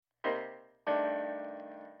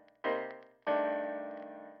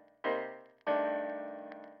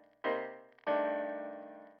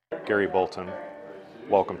Gary Bolton,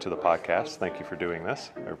 welcome to the podcast. Thank you for doing this.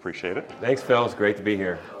 I appreciate it. Thanks, Phil. It's great to be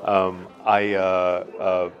here.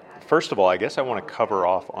 First of all, I guess I want to cover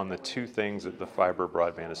off on the two things that the Fiber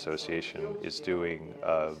Broadband Association is doing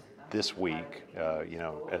this week,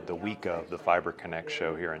 at the week of the Fiber Connect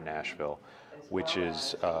show here in Nashville, which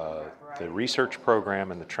is the research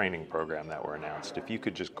program and the training program that were announced. If you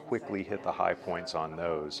could just quickly hit the high points on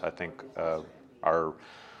those, I think our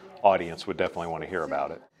audience would definitely want to hear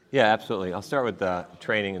about it. Yeah, absolutely. I'll start with the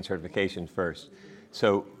training and certification first.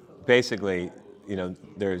 So basically,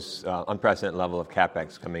 there's unprecedented level of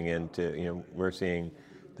CapEx coming into, we're seeing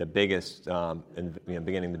the biggest,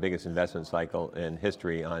 beginning the biggest investment cycle in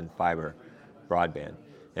history on fiber broadband.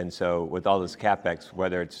 And so with all this CapEx,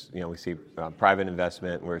 whether it's, we see private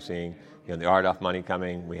investment, we're seeing, the RDOF money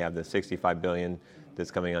coming, we have the $65 billion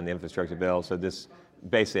that's coming on the infrastructure bill. So this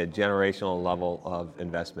basically a generational level of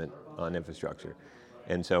investment on infrastructure.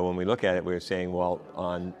 And so when we look at it, we're saying, well,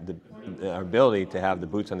 on our ability to have the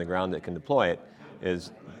boots on the ground that can deploy it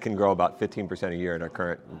can grow about 15% a year at our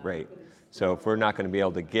current rate. So if we're not going to be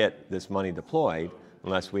able to get this money deployed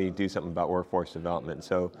unless we do something about workforce development.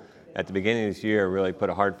 So at the beginning of this year, really put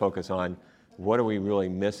a hard focus on what are we really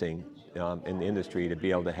missing in the industry to be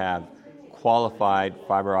able to have qualified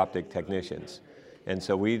fiber optic technicians. And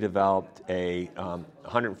so we developed a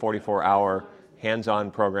 144-hour hands-on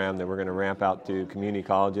program that we're going to ramp out to community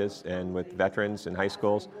colleges and with veterans and high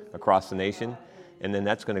schools across the nation. And then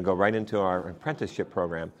that's going to go right into our apprenticeship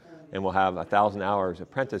program. And we'll have 1,000 hours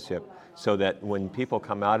apprenticeship so that when people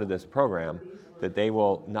come out of this program, that they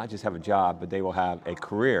will not just have a job, but they will have a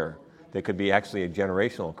career that could be actually a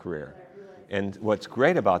generational career. And what's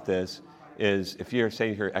great about this is if you're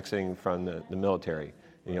exiting from the military,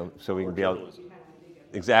 so we can be able...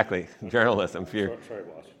 Exactly, journalism. Sorry,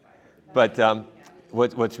 boss. But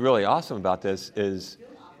what's really awesome about this is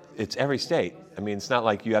it's every state. I mean, it's not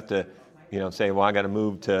like you have to, say, well, I got to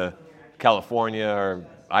move to California or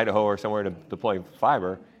Idaho or somewhere to deploy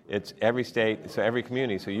fiber. It's every state, so every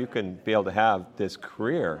community, so you can be able to have this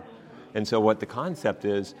career. And so what the concept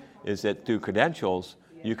is that through credentials,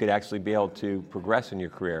 you could actually be able to progress in your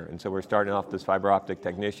career. And so we're starting off this fiber optic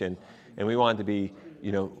technician, and we wanted to be,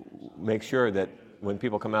 make sure that when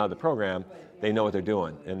people come out of the program, they know what they're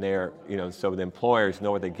doing, and they're, so the employers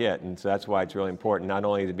know what they get, and so that's why it's really important not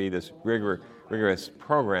only to be this rigorous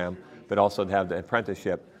program, but also to have the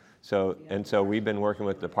apprenticeship. So we've been working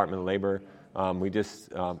with the Department of Labor.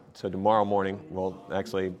 So tomorrow morning we'll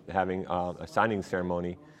actually having a signing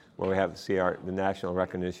ceremony where we have to see the national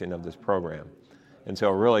recognition of this program, and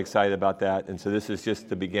so we're really excited about that. And so this is just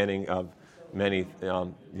the beginning of many,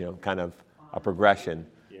 kind of a progression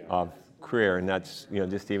of career, and that's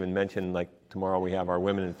just to even mention, like tomorrow we have our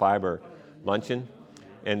Women in Fiber luncheon,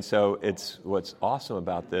 and so what's awesome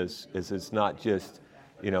about this is it's not just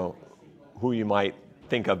who you might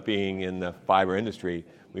think of being in the fiber industry.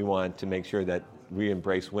 We want to make sure that we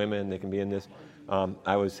embrace women. They can be in this.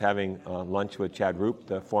 I was having lunch with Chad Roop,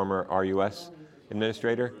 the former RUS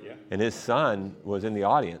administrator, and his son was in the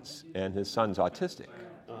audience, and his son's autistic,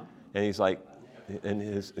 and he's like, and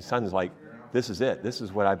his son's like, this is it. This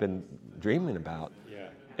is what I've been dreaming about. Yeah.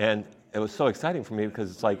 And it was so exciting for me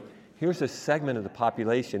because it's like, here's a segment of the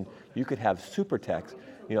population. You could have super techs.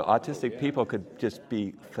 Autistic people could just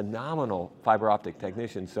be phenomenal fiber optic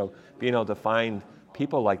technicians. So being able to find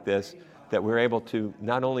people like this that we're able to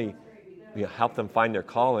not only help them find their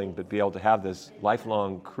calling, but be able to have this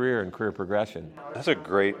lifelong career and career progression. That's a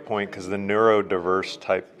great point, because the neurodiverse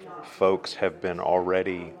type folks have been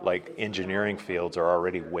already, like engineering fields are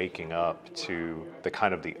already waking up to the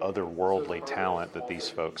kind of the otherworldly talent that these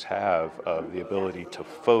folks have, of the ability to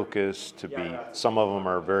focus, to be, some of them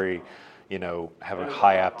are very, have a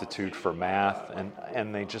high aptitude for math,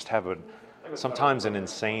 and they just have sometimes an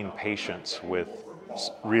insane patience with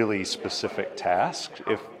really specific tasks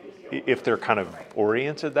if they're kind of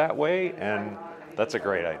oriented that way, and that's a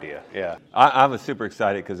great idea. Yeah. I'm super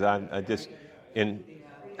excited because I just, in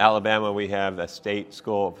Alabama, we have a state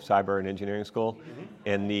school, cyber and engineering school,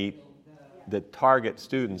 and the target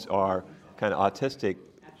students are kind of autistic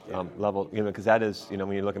level, because that is,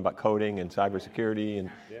 when you're looking about coding and cybersecurity and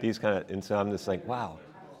these kind of, and so I'm just like, wow,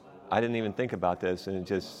 I didn't even think about this, and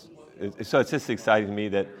so it's just exciting to me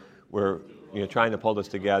that we're trying to pull this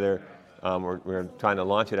together. We're trying to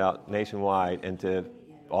launch it out nationwide, and to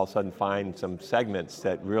all of a sudden find some segments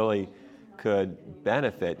that really could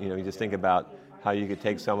benefit. You just think about how you could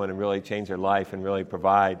take someone and really change their life and really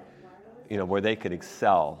provide, where they could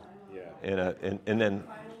excel, and then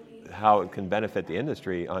how it can benefit the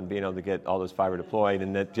industry on being able to get all this fiber deployed,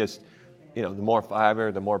 and that just the more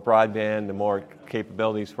fiber, the more broadband, the more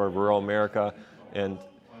capabilities for rural America, and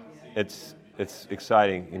it's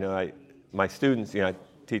exciting. My students, I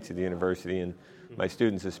teach at the university, and my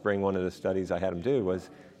students this spring, one of the studies I had them do was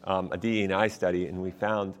a DE&I study, and we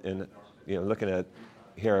found looking at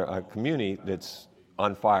here a community that's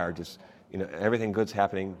on fire, just everything good's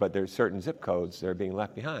happening, but there's certain zip codes that are being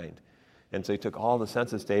left behind. And so he took all the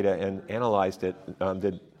census data and analyzed it,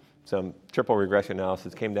 did some triple regression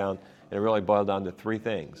analysis, came down, and it really boiled down to three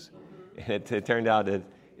things. And it turned out that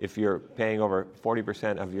if you're paying over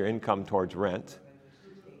 40% of your income towards rent,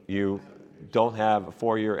 you don't have a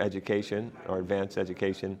 4-year education or advanced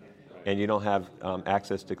education, and you don't have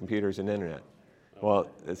access to computers and internet. Well,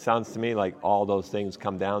 it sounds to me like all those things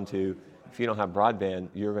come down to, if you don't have broadband,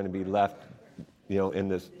 you're going to be left on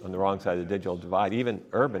the wrong side of the digital divide, even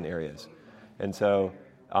urban areas. And so,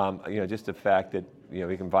 just the fact that, we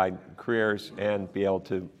can provide careers and be able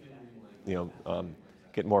to,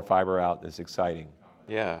 get more fiber out is exciting.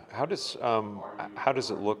 Yeah. How does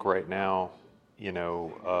it look right now,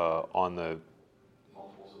 on the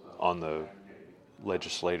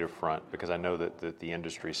legislative front? Because I know that the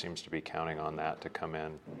industry seems to be counting on that to come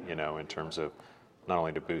in, in terms of not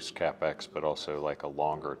only to boost CapEx, but also like a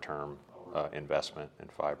longer term investment in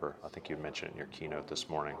fiber. I think you mentioned in your keynote this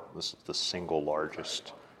morning, this is the single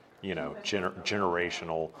largest,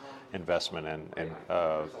 generational investment in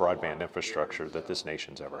broadband infrastructure that this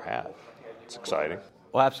nation's ever had. It's exciting.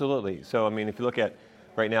 Well, absolutely. So, if you look at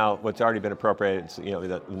right now, what's already been appropriated, it's, the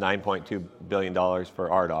 $9.2 billion for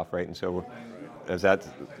RDOF, right? And so as that's,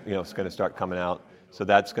 it's going to start coming out. So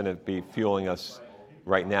that's going to be fueling us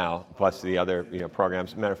right now, plus the other,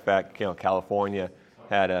 programs. As a matter of fact, California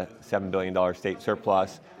had a $7 billion state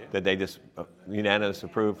surplus that they just unanimously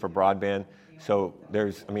approved for broadband. So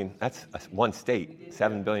there's, that's one state,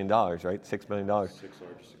 $7 billion, right? $6 billion. Sixth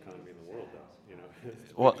largest economy in the world, though.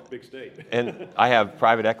 It's well, a big state. And I have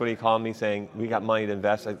private equity calling me saying, we got money to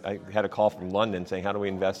invest. I had a call from London saying, how do we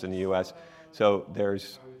invest in the U.S.? So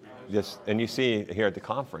there's this, and you see here at the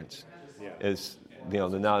conference, is the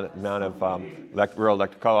amount of rural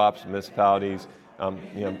electric co-ops, municipalities,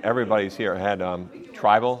 everybody's here. I had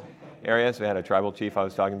tribal areas. We had a tribal chief I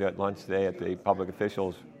was talking to at lunch today at the public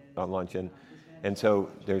officials luncheon. And so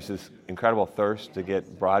there's this incredible thirst to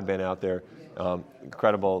get broadband out there,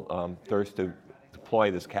 incredible thirst to deploy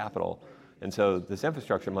this capital. And so this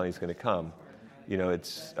infrastructure money is going to come.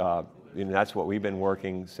 It's that's what we've been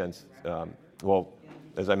working since,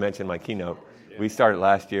 as I mentioned in my keynote, we started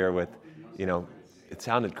last year with, it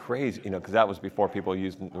sounded crazy, because that was before people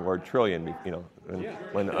used the word trillion,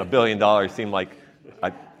 when $1 billion seemed like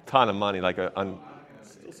a ton of money, like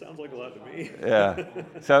Still sounds like a lot to me. Yeah.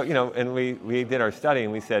 So, and we did our study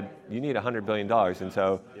and we said, you need $100 billion. And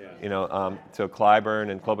so, so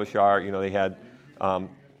Clyburn and Klobuchar, they had,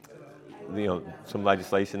 some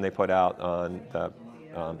legislation they put out on the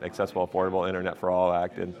Accessible Affordable Internet for All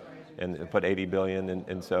Act and put $80 billion.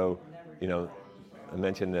 And so, I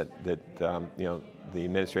mentioned that the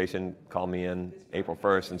administration called me in April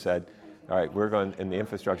 1st and said, all right, we're going, in the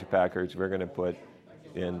infrastructure package, we're going to put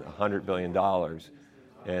in $100 billion.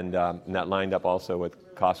 And that lined up also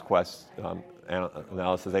with CostQuest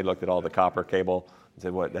analysis. They looked at all the copper cable and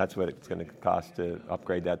said, that's what it's going to cost to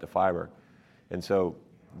upgrade that to fiber. And so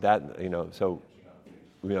that,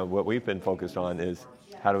 what we've been focused on is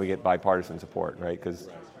how do we get bipartisan support, right? Because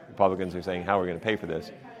Republicans are saying, how are we going to pay for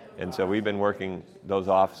this? And so we've been working those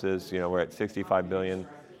offices, we're at $65 billion.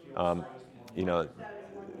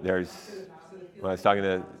 There's, when I was talking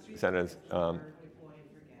to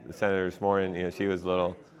the senator this morning, she was a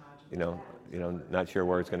little, not sure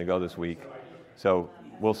where it's going to go this week. So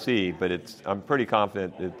we'll see, but I'm pretty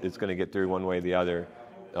confident it's going to get through one way or the other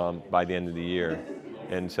by the end of the year.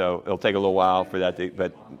 And so it'll take a little while for that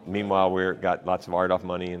but meanwhile we've got lots of RDOF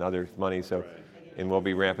money and other money, and we'll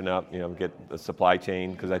be ramping up, get the supply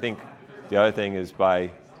chain, because I think the other thing is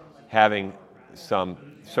by having some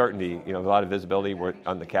certainty, a lot of visibility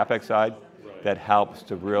on the CapEx side, that helps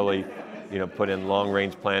to really, put in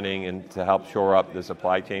long-range planning and to help shore up the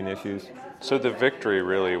supply chain issues. So the victory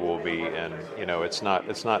really will be in, it's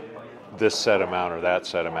not this set amount or that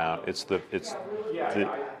set amount. It's the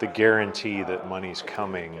guarantee that money's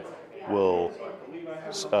coming will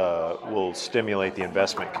stimulate the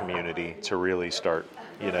investment community to really start,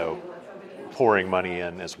 pouring money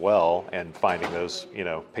in as well and finding those,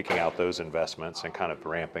 picking out those investments and kind of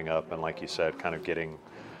ramping up and, like you said, kind of getting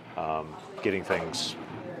things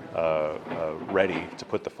ready to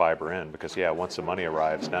put the fiber in, because once the money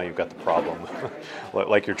arrives, now you've got the problem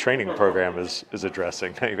like your training program is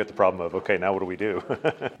addressing. Now you've got the problem of, okay, now what do we do?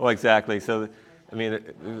 Well, exactly. So I mean,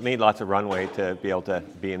 we need lots of runway to be able to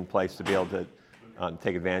be in place to be able to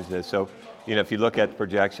take advantage of this. So, if you look at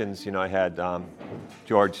projections, I had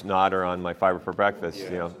George Nodder on my Fiber for Breakfast,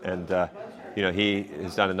 and he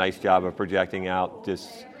has done a nice job of projecting out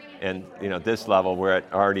this, and this level we're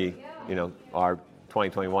at already, our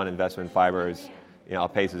 2021 investment in fiber is,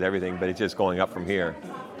 outpaces everything, but it's just going up from here.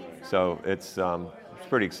 So it's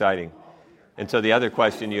pretty exciting. And so the other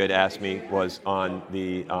question you had asked me was on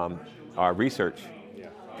the our research.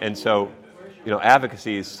 And so,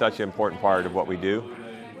 advocacy is such an important part of what we do.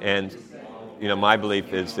 And, my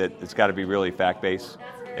belief is that it's got to be really fact-based.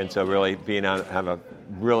 And so really being able to have a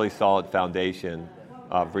really solid foundation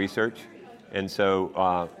of research. And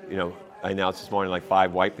so, I announced this morning like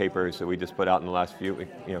 5 white papers that we just put out in the last few,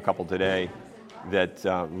 a couple today, that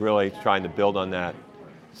really trying to build on that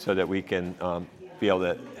so that we can be able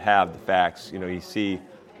to have the facts. You see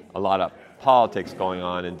a lot of politics going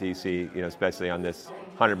on in DC, especially on this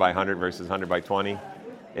 100 by 100 versus 100 by 20,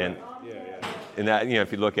 and that,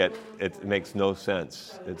 if you look at it, it makes no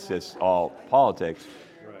sense. It's just all politics,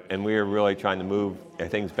 and we are really trying to move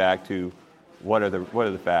things back to what are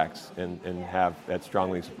the facts and have that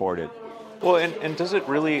strongly supported. Well, and does it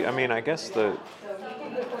really? I mean, I guess that's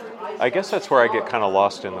where I get kind of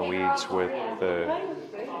lost in the weeds with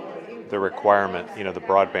the requirement, the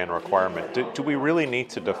broadband requirement. Do we really need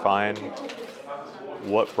to define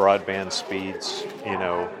what broadband speeds,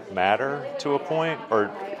 matter to a point?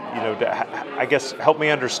 Or, I guess help me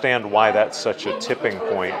understand why that's such a tipping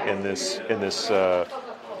point in this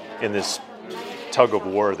tug of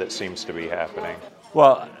war that seems to be happening.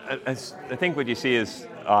 Well, I think what you see is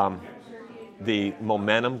the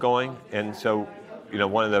momentum going, and so,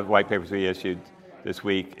 one of the white papers we issued this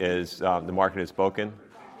week is The Market Has Spoken.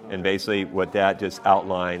 And basically what that just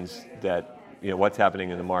outlines that, what's happening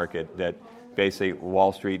in the market, that basically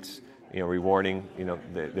Wall Street's, rewarding, you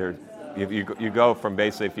go from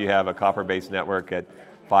basically if you have a copper-based network at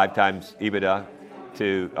 5 times EBITDA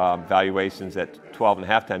to valuations at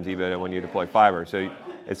 12.5 times EBITDA when you deploy fiber. So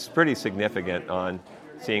it's pretty significant on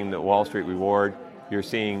seeing the Wall Street reward. You're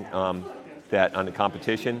seeing that on the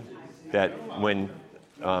competition, that when,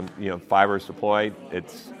 fiber is deployed,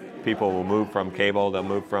 people will move from cable, they'll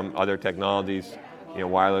move from other technologies,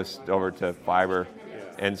 wireless over to fiber.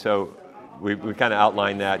 And so we kind of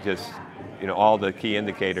outlined that, just, all the key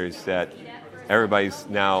indicators that everybody's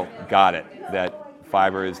now got it, that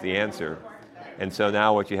fiber is the answer. And so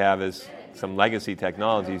now what you have is some legacy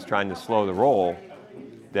technologies trying to slow the roll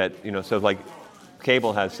that, so like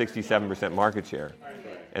cable has 67% market share.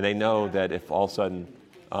 And they know that if all of a sudden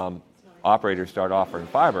operators start offering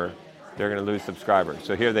fiber, they're going to lose subscribers.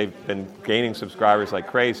 So here they've been gaining subscribers like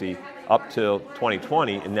crazy up till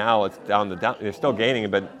 2020, and now it's down. They're still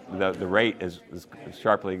gaining, but the rate is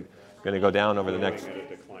sharply going to go down over the next. At a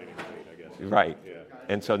declining rate, I guess. Right,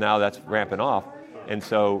 and so now that's ramping off, and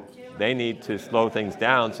so they need to slow things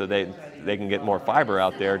down so they can get more fiber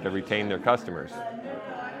out there to retain their customers.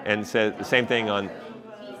 And so the same thing on,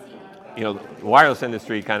 the wireless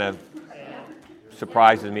industry kind of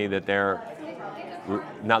surprises me that they're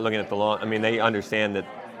not looking at the long. I mean, they understand that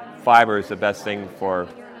fiber is the best thing for,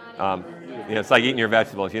 it's like eating your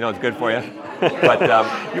vegetables. It's good for you. But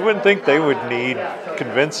you wouldn't think they would need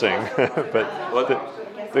convincing, but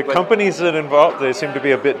the companies that involve, they seem to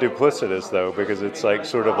be a bit duplicitous though, because it's like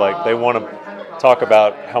sort of like they want to talk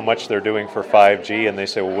about how much they're doing for 5G, and they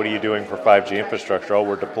say, well, what are you doing for 5G infrastructure? Oh,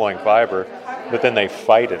 we're deploying fiber, but then they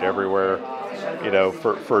fight it everywhere.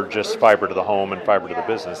 For just fiber to the home and fiber to the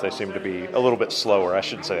business. They seem to be a little bit slower. I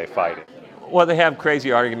shouldn't say they fight it. Well, they have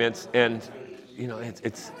crazy arguments, and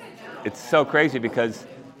it's so crazy because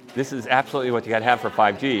this is absolutely what you got to have for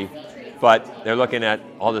 5G, but they're looking at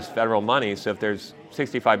all this federal money. So if there's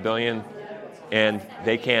 $65 billion and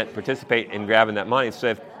they can't participate in grabbing that money, so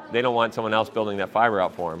if they don't want someone else building that fiber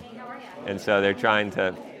out for them, and so they're trying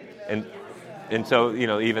to, and so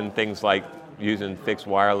even things like using fixed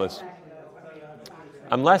wireless.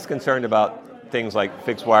 I'm less concerned about things like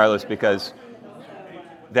fixed wireless because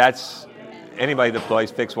that's anybody that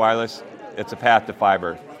deploys fixed wireless, it's a path to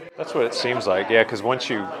fiber. That's what it seems like, yeah. Because first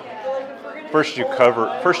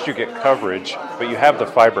you get coverage, but you have the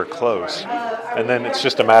fiber close, and then it's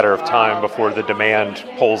just a matter of time before the demand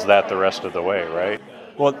pulls that the rest of the way, right?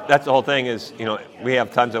 Well, that's the whole thing. Is we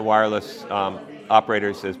have tons of wireless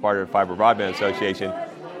operators as part of the Fiber Broadband Association,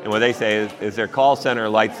 and what they say is their call center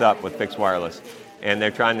lights up with fixed wireless. And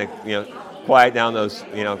they're trying to, quiet down those,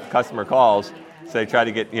 customer calls. So they try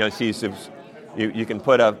to get, you can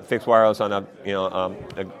put a fixed wireless on a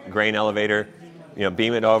grain elevator,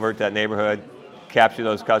 beam it over to that neighborhood, capture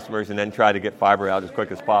those customers, and then try to get fiber out as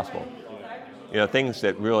quick as possible. things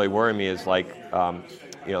that really worry me is like,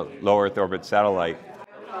 low Earth orbit satellite.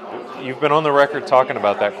 You've been on the record talking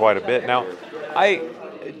about that quite a bit. Now,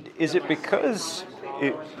 is it because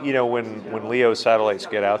when LEO satellites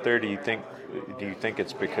get out there, do you think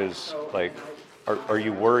it's because like are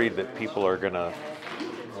you worried that people are going to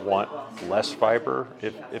want less fiber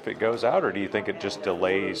if it goes out, or do you think it just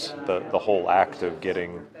delays the whole act of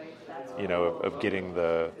getting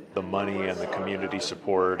the money and the community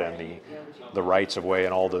support and the rights of way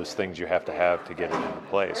and all those things you have to get it into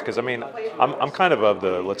place? Because I mean, I'm kind of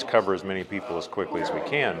the let's cover as many people as quickly as we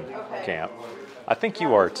can camp. I think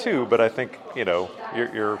you are too, but I think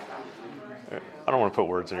you're. I don't want to put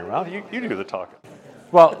words in your mouth. You do the talking.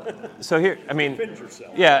 Well, so here, I mean,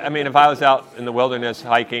 yeah, I mean, if I was out in the wilderness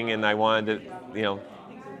hiking and I wanted to,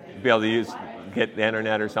 be able to get the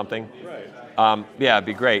internet or something, yeah, it'd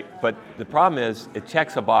be great. But the problem is, it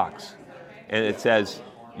checks a box, and it says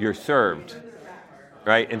you're served,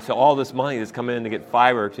 right? And so all this money that's coming in to get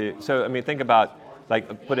fiber so I mean, think about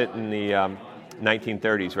put it in the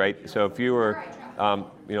 1930s, right? So if you were,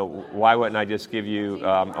 why wouldn't I just give you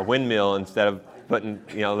a windmill instead of putting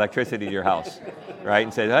electricity to your house, right?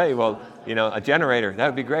 And say, hey, well, a generator, that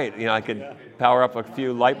would be great. I could power up a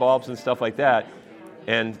few light bulbs and stuff like that,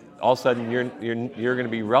 and all of a sudden you're going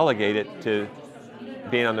to be relegated to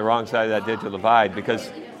being on the wrong side of that digital divide,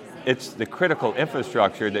 because it's the critical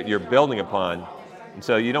infrastructure that you're building upon. And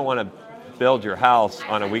so you don't want to build your house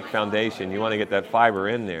on a weak foundation. You want to get that fiber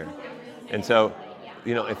in there. And so,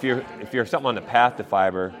 if you're something on the path to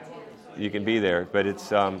fiber, you can be there. But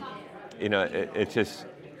it's it's just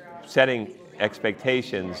setting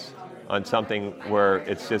expectations on something where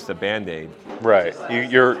it's just a Band-Aid. Right.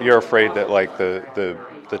 You're afraid that like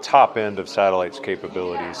the top end of satellites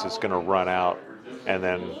capabilities is going to run out, and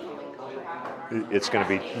then it's going to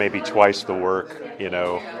be maybe twice the work,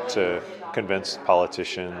 to convince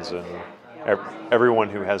politicians and everyone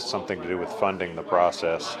who has something to do with funding the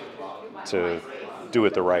process to do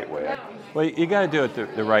it the right way. Well, you got to do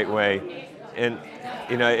it the right way, and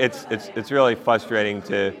it's really frustrating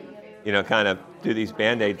to kind of do these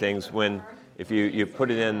Band-Aid things when if you put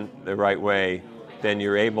it in the right way, then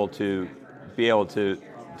you're able to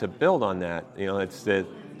build on that. It's the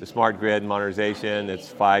smart grid modernization,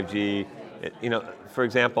 it's 5G. For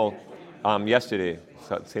example, yesterday,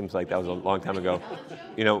 so it seems like that was a long time ago,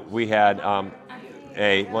 we had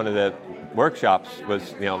one of the workshops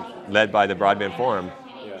was led by the Broadband Forum,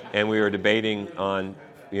 and we were debating on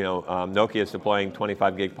Nokia's deploying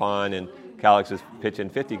 25 gig PON and Calix is pitching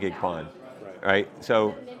 50 gig PON, right?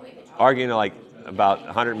 So arguing about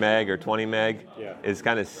 100 meg or 20 meg is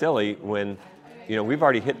kind of silly when we've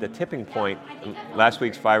already hit the tipping point. Last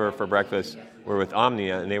week's Fiber for Breakfast were with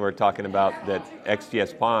Omnia, and they were talking about that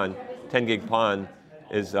XGS PON, 10 gig PON,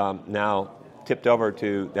 is now tipped over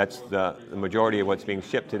to, that's the majority of what's being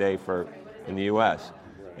shipped today in the US.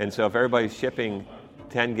 And so if everybody's shipping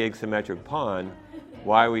 10 gig symmetric PON,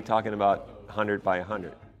 why are we talking about 100 by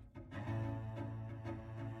 100?